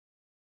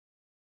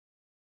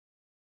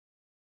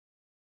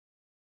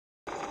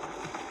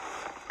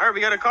Alright, we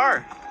got a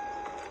car.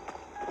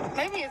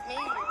 Maybe it's me.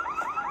 I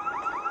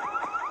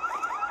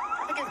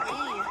think it's me.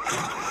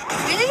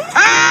 Really?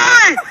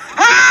 Hey!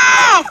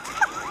 Help!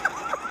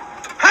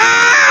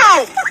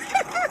 Help!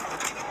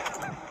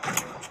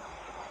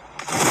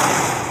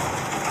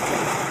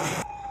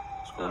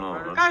 What's going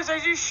on, man? Guys, I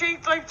just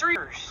shanked like 3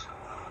 years.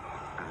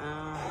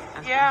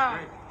 Yeah.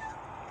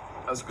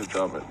 That's a good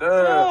job right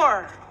there.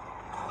 4.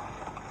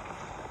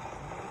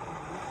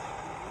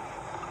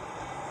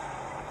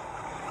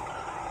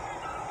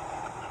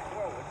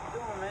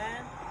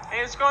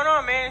 Hey, what's going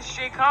on, man? It's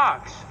Jay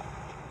Cox.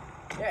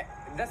 Yeah,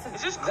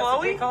 is this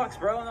Chloe? Jay Cox,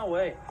 bro. No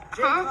way.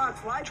 Jay Cox,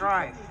 why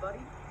drive, me, buddy?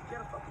 You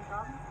got a fucking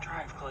problem?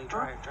 Drive, Chloe.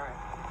 Drive.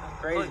 That's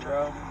crazy, Chloe,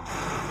 bro.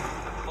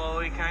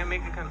 Chloe, can I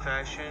make a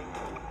confession?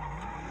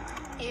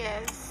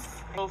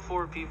 Yes.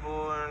 4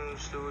 people in the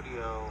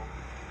studio.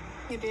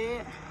 You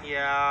did?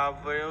 Yeah,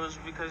 but it was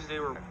because they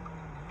were.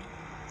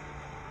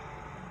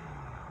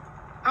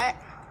 You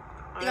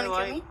gonna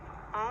kill me?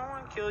 I don't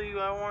want to kill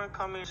you. I want to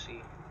come and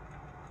see.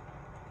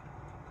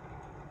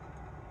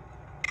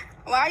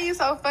 Why are you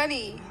so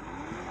funny?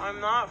 I'm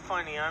not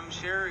funny. I'm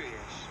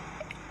serious.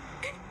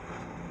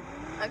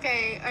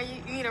 Okay,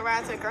 you need a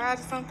ride to the garage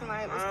or something?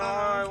 Like, what's going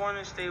on? I want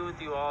to stay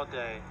with you all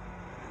day.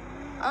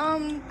 I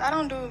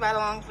don't do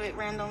ride-alongs with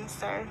randoms,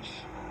 sir.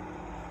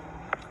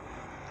 The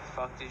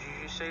fuck did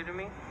you just say to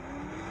me?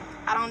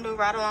 I don't do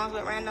ride-alongs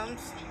with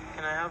randoms.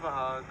 Can I have a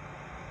hug?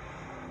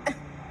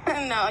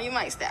 No, you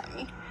might stab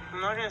me.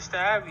 I'm not gonna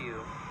stab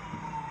you.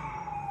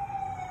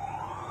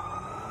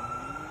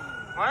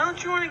 Why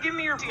don't you want to give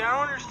me your... I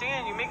don't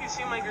understand. You make it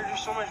seem like you're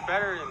just so much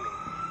better than me.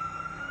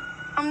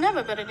 I'm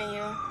never better than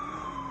you.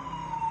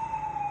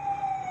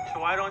 So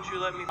why don't you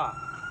let me talk?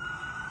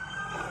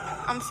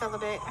 I'm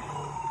celibate.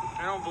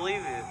 I don't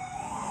believe it.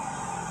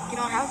 You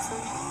don't have to.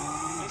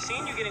 I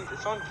seen you getting...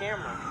 It's on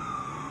camera.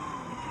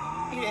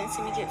 You didn't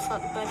see me get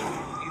fucked, buddy.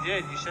 You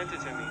did. You sent it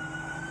to me.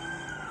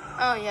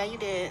 Oh, yeah, you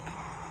did.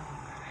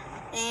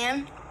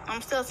 And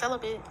I'm still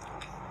celibate.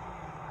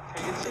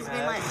 Can I get some It's been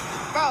head? like,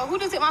 bro, who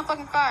just hit my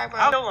fucking car, bro?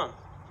 I'll kill him.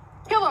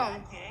 Kill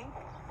him.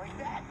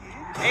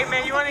 Hey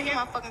man, you wanna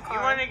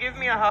give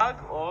me a hug?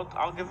 Well,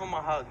 I'll give him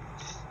a hug.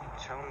 Just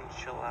tell him to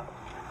chill out.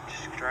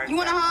 Just drive. You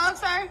want a hug,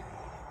 sir?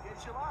 Yeah,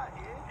 chill out,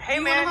 yeah. Hey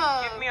You man, want a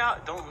hug? give me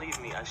a. Don't leave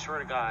me. I swear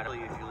to God, I'll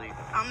leave if you leave.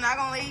 I'm not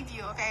gonna leave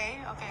you,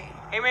 okay? Okay.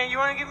 Hey man, you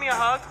wanna give me a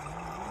hug?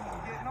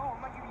 Yeah, no,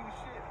 I'm not giving you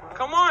shit, bro.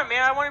 Come on,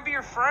 man. I wanna be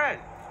your friend.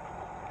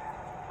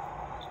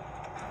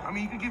 I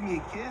mean, you can give me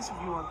a kiss if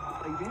you want.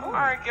 All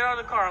right, get out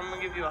of the car. I'm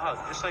gonna give you a hug,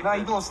 just like Nah,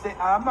 this. you gonna stay?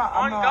 I'm not.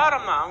 On God,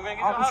 I'm not. I'm gonna give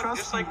you a I don't hug,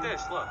 trust just you. like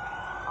this. Look.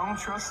 I don't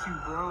trust you,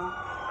 bro.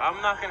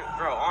 I'm not gonna,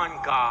 bro. On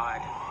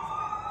God.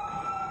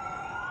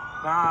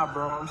 Nah,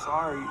 bro. I'm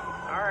sorry.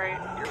 All right.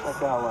 Shut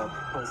the hell up,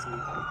 pussy.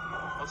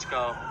 Let's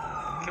go.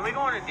 Can we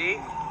go on a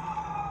date?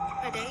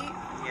 A date?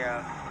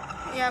 Yeah.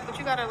 Yeah, but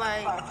you gotta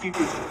like, You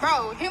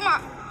bro, hit my.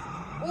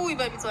 Ooh,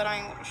 baby, so I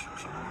ain't gonna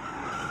shoot you.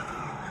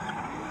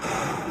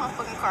 My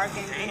fucking car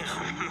can't Damn. bitch.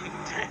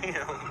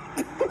 Damn.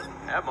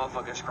 That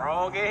motherfucker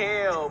strong as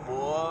hell,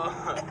 boy.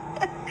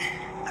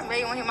 I bet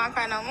you won't hit my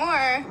car no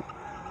more.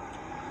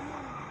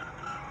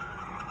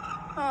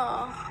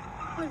 Oh,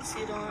 what is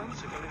he doing?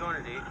 So can we go on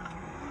a date?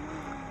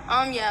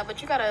 Yeah,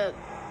 but you gotta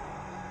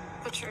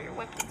put your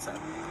weapons up.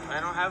 I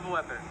don't have a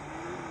weapon.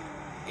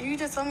 You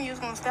just told me you was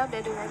gonna stab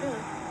that dude right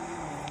there.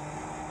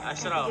 I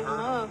said You I'll give him hurt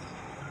him. up.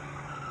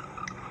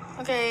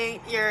 Okay,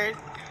 your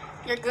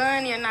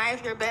gun, your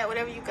knife, your bat,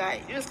 whatever you got,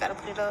 you just gotta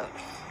put it up.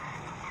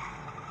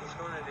 Let's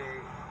go on a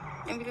date.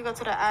 And we can go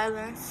to the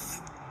islands.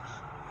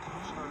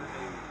 Let's go on a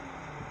date.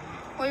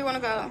 Where you wanna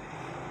go?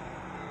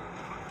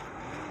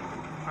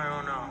 I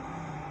don't know.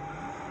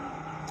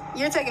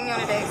 You're taking me on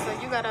a date, so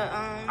you gotta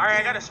All right,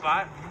 I got a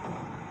spot.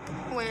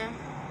 Where?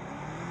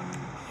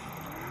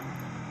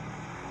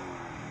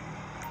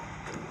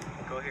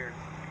 Go here.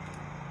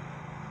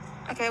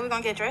 Okay, we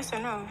gonna get dressed or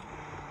no?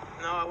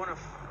 No, I want to.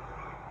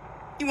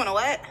 You wanna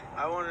what?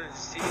 I wanted to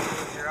see you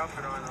with your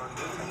outfit on me.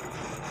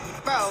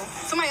 Bro,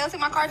 somebody else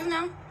hit my car just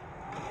now?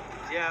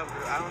 Yeah,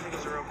 but I don't think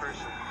it's a real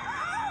person.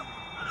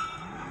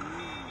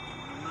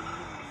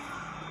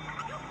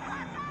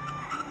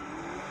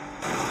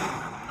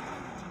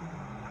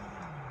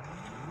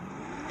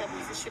 That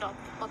piece of shit off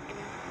the fucking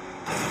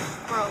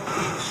road,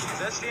 bitch. Is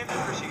that standard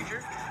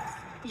procedure?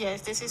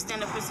 Yes, this is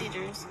standard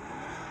procedures.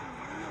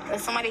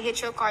 If somebody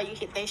hit your car, you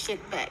hit their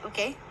shit back,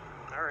 okay?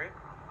 All right.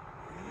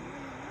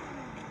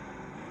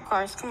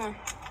 Cars, come on.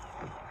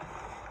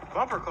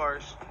 Bumper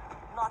cars.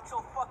 Not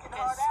so fucking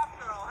hard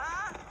after all,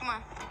 huh? Come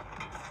on.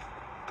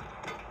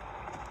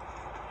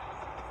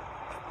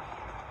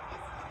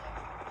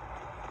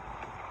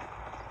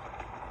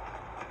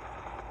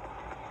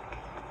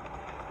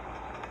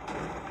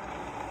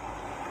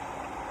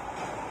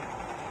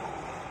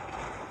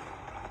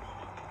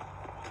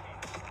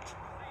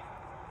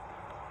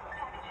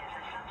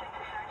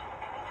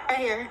 Right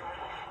here.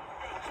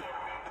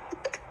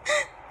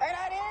 Right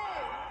out there.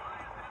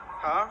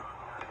 Huh?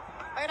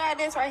 Right out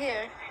this right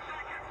here.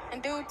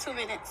 And do 2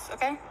 minutes,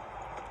 okay?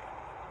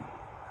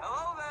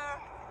 Hello there.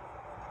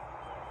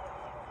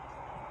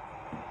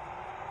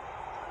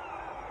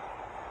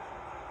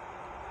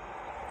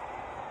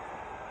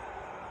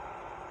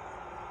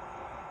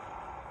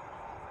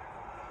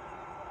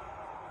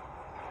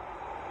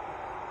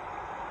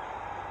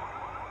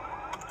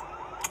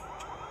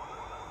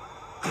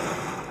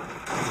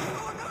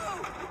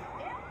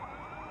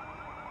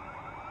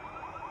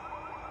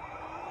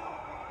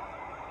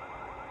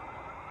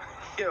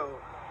 Yo,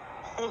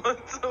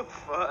 what the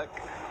fuck?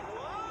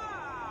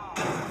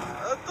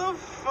 What the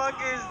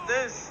fuck is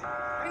this?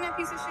 Bring that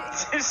piece of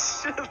shit.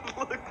 This shit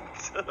look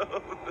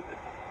dumb.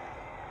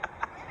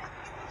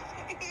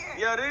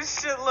 Yo,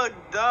 this shit look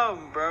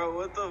dumb, bro.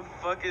 What the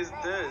fuck is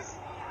this?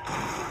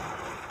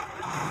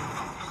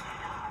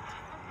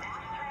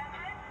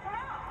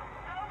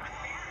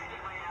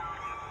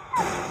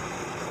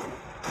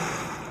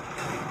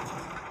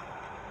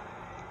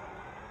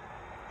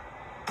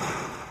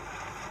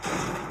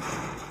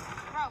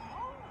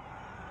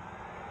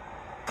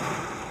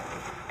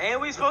 Ain't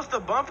we supposed to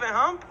bump and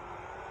hump?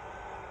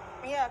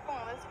 Yeah, come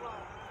on, let's go.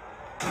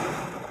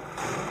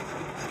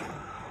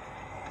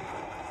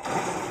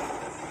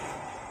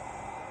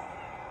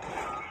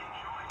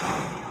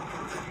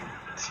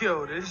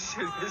 Yo, this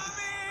shit is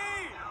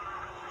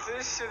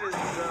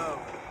dumb.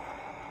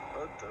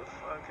 What the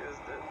fuck is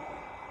this?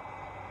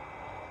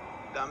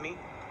 Dummy.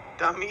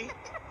 Dummy.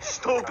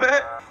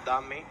 Stupid.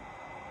 Dummy.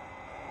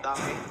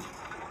 Dummy.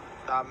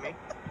 Dummy.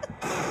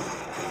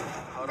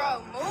 Hold Bro,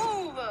 on.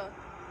 move.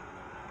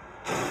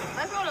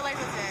 Let's go to laser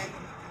tag.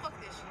 Fuck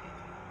this shit.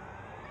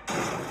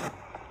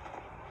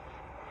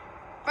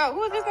 Bro,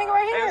 who is this nigga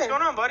right Hey, here? what's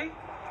going on, buddy?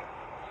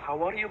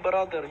 How are you,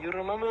 brother? You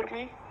remember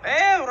me?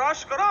 Hey,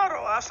 Rosh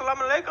Kararo.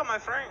 Assalamu alaikum, my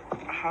friend.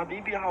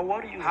 Habibi, how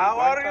are you? How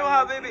Long are you,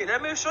 time no Habibi? see.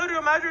 Let me show you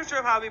a magic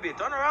trick, Habibi.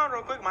 Turn around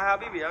real quick, my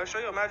Habibi. I'll show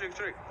you a magic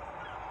trick.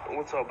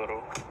 What's up,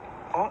 bro?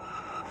 Oh,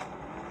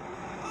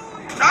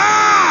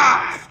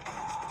 Ah!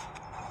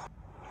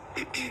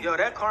 Yo,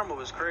 that karma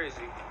was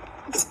crazy.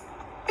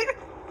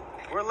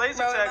 Where laser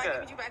Bro, if tag I give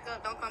at? you back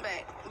up, don't come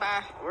back.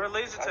 Bye. Where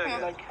laser I tag feel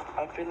at?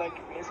 like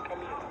Miss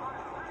coming.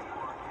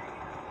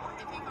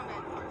 If you come back.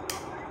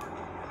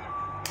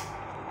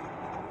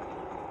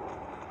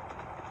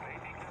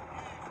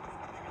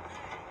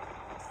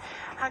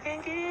 I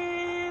can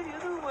give you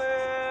the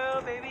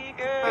world, baby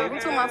girl. Bro, who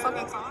took my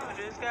fucking song?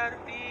 You just gotta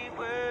be I'm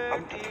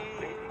worthy.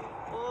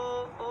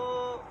 Oh,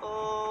 oh,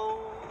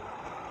 oh.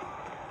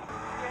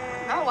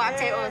 No,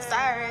 YK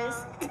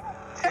Osiris.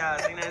 Yeah,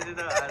 I seen that shit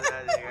though.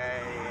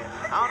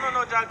 I don't know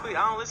no John Queen.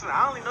 I don't listen.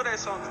 I only know that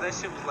song because that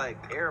shit was like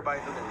everybody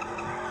knew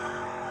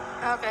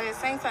that. Okay,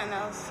 sing something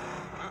else.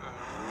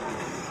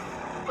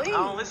 Please.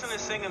 I don't listen to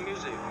singing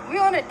music. We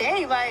on a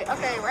date, like,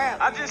 okay, rap.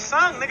 I just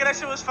sung, nigga. That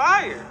shit was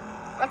fire.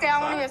 Okay, I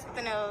want to hear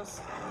something else.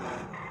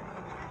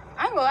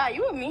 I ain't gonna lie,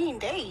 you a mean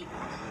date.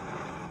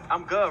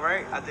 I'm good,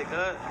 right? I did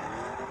good.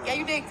 Yeah,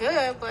 you did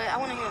good, but I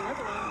want to hear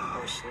another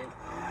one. Oh, shit.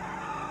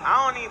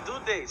 I don't even do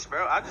dates,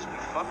 bro. I just be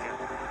fucking.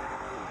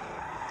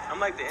 I'm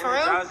like the For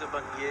real? Energizer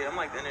Bunny. Yeah, I'm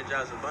like the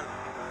Energizer Bunny.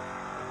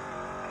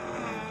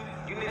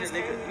 You need a That's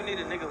nigga. crazy. You need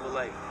a nigga with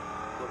like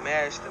with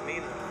mad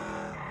demeanor.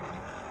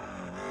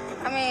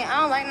 I mean, I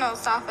don't like no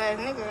soft ass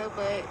nigga,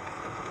 but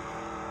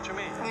What you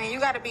mean? I mean, you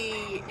gotta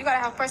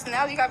have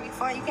personality. You gotta be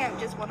fun. You can't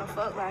just wanna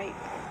fuck like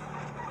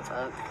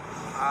fuck.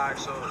 Alright,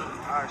 so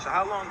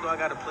how long do I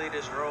gotta play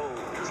this role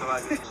until I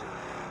get you?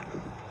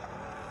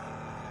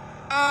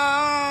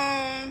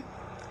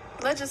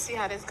 Let's just see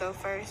how this go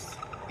first.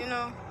 You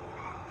know.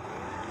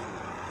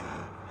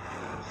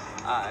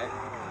 Alright.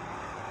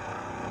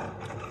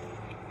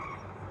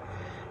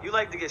 You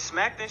like to get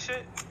smacked and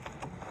shit?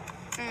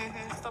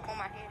 Stuck on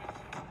my head.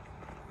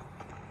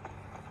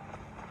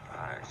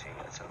 Alright, she ain't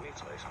gotta tell me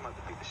twice. I'm about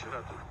to beat the shit out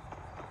of her.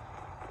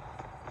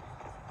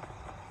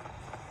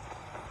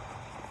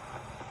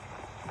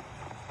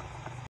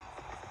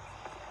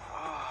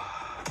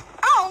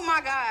 Oh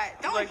my God!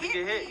 You Don't like to hit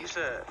get me. hit? You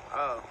said,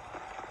 oh.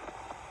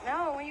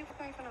 No, when you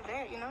coming from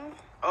there, you know.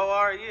 Oh,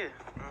 alright, yeah.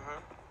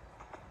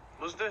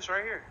 What's this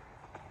right here?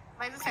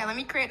 Like I said, let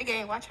me create the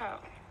game. Watch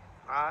out.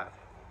 Alright.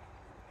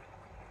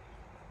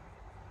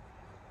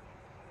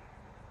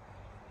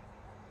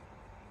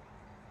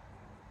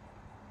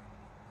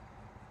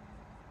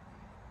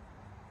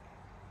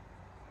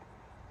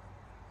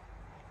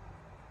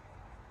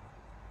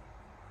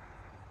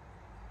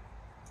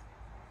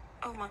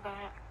 Oh my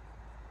God.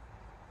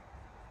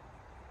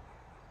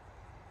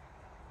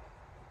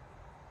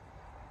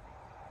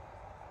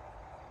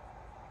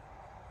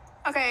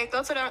 Okay,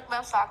 go to the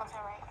left side, go to the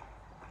right.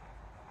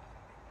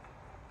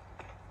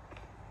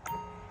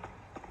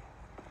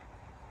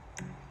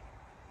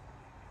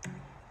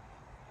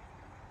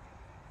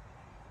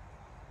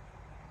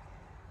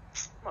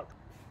 Mother-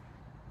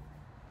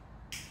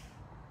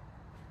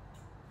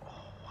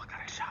 Oh, I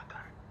got a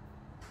shotgun.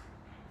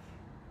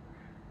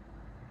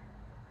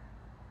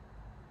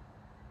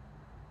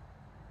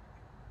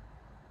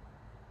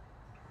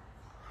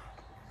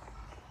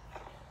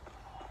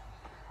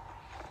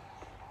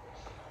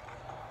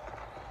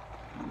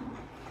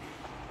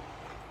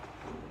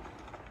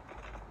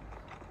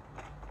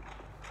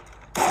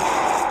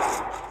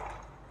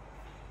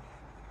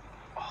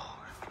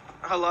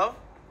 Hello?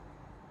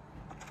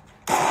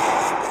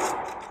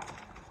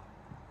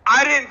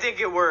 I didn't think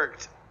it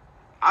worked.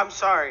 I'm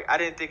sorry. I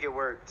didn't think it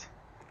worked.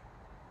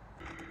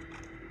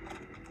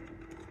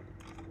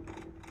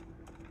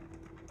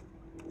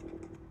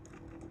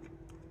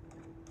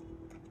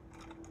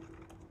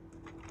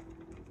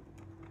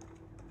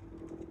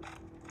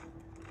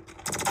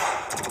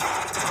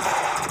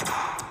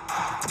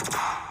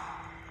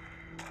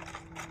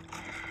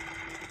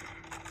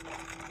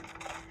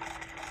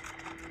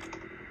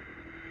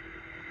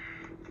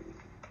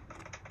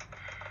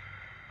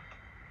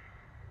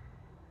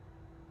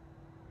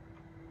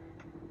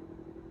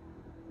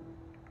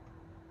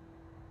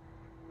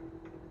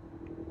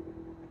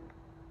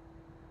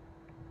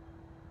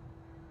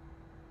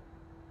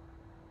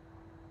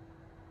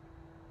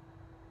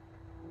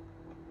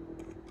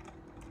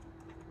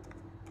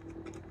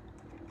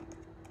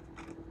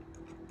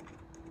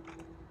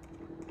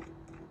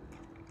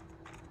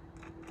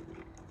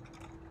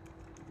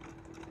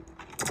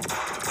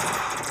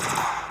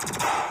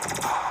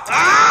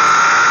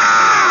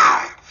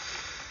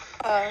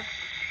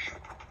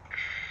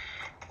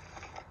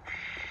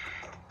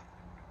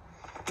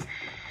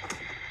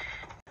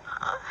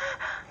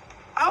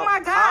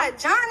 God,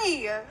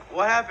 Johnny.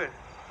 What happened?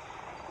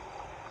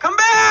 Come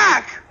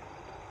back!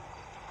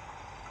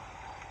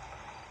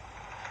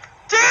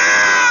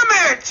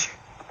 Damn it!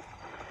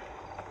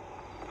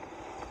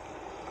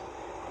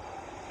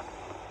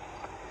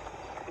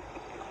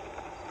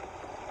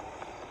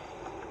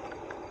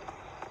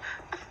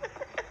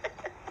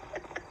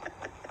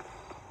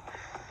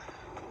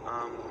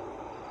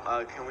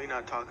 Can we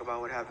not talk about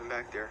what happened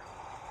back there?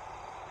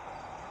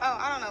 Oh,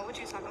 I don't know what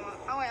you talking about.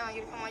 I'll wait on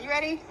you to come on. You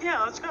ready?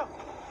 Yeah, let's go.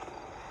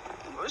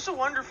 It was a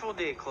wonderful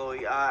day,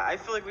 Chloe. I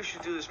feel like we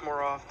should do this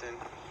more often.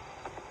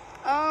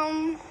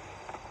 I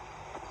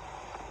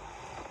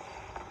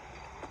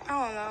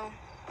don't know.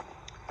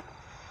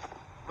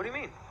 What do you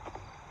mean?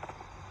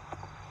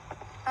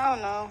 I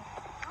don't know.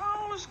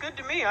 Oh, it was good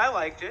to me. I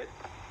liked it.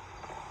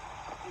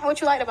 What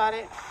you liked about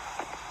it?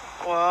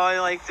 Well, I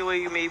liked the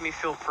way you made me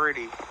feel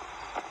pretty.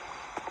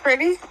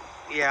 Pretty?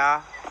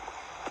 Yeah.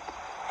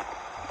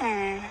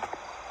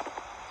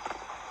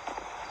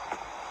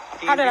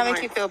 How did I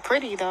make you feel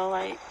pretty, though?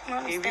 Like,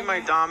 Can you be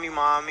my dommy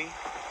mommy?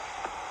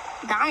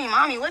 Dommy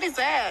mommy? What is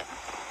that?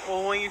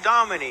 Well, when you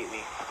dominate me.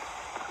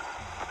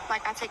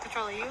 Like, I take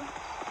control of you?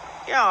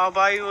 Yeah, I'll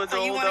buy you a dildo.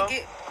 So you want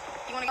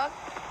to go?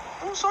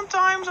 Well,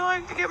 sometimes I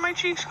like to get my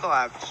cheeks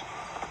clapped.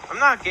 I'm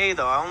not gay,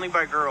 though. I only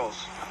buy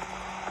girls.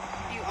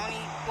 You only...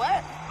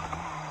 What?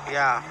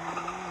 Yeah.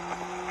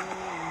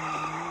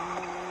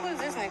 Who is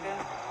this nigga?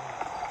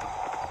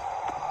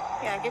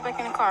 Yeah, get back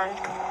in the car.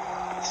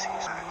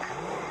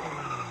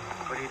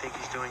 What do you think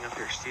he's doing up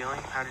here? Stealing?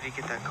 How did he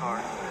get that car?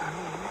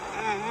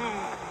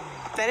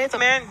 That is a...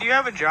 Man, do you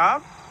have a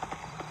job?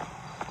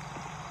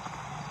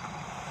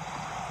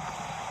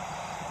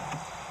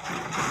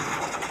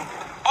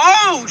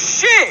 Oh,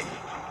 shit!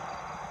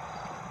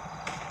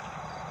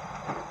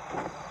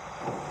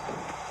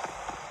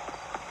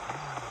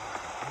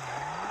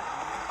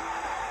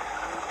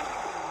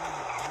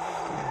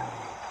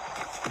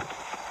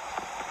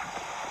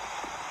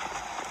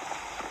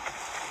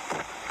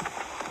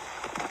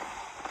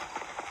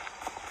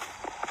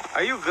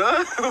 Are you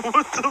good?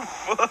 What the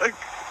fuck?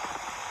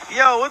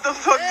 Yo, what the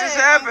fuck just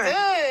happened?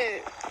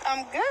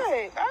 I'm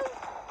good, bro.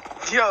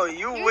 Yo,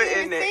 you went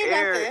in the didn't see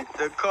air. nothing.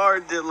 The car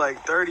did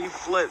like 30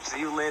 flips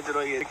and you landed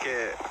on your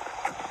cat.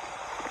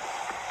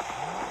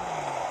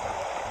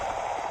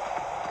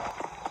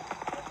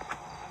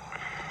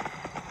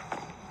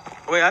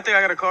 Wait, I think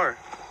I got a car.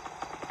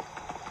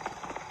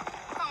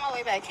 I'm on my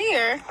way back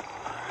here.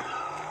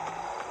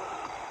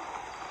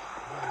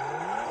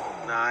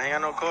 Nah, I ain't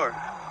got no car.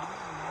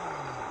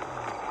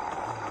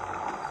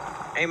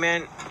 Hey,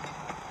 man.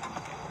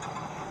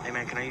 Hey,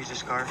 man, can I use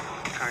this car?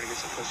 I'm trying to get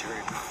some pussy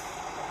right now.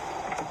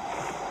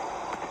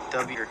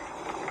 W.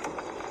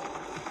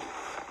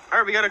 All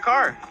right, we got a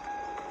car.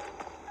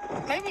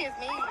 Maybe it's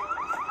me. I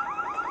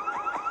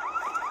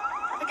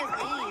think it's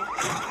me.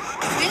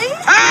 Me?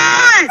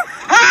 Hey!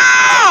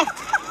 Help!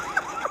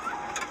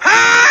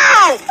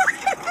 Help!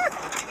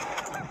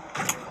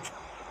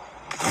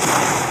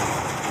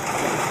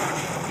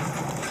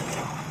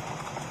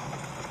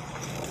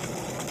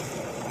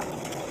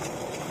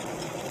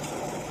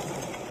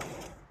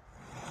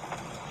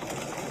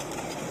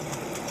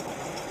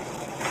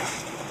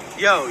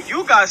 Yo,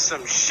 you got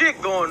some shit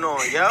going on,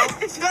 yo.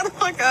 Shut the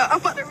fuck up.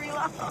 I'm about to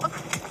reload. Stop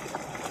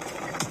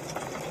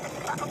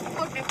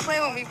fucking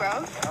playing with me, bro.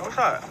 What's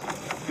up?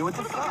 Yo, what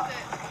the fuck?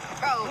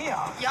 Bro,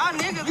 Yeah. y'all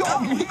niggas. Yo.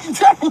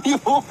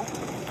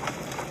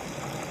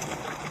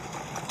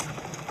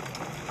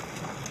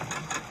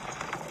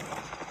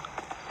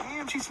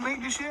 Damn, she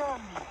smoked the shit out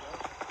of me.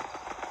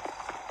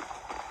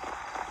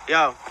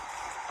 Yo.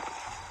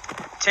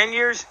 10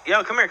 years.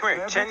 Yo, come here.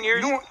 10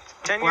 years.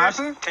 10 What years.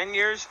 happened? 10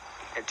 years.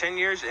 And 10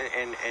 years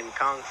in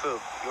Kung Fu. You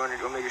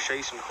want me to show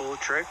you some cool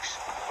tricks?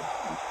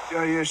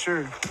 Yeah,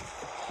 sure.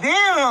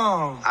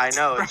 Damn! I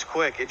know, it's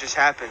quick. It just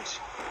happens.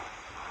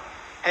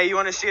 Hey, you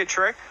want to see a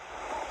trick?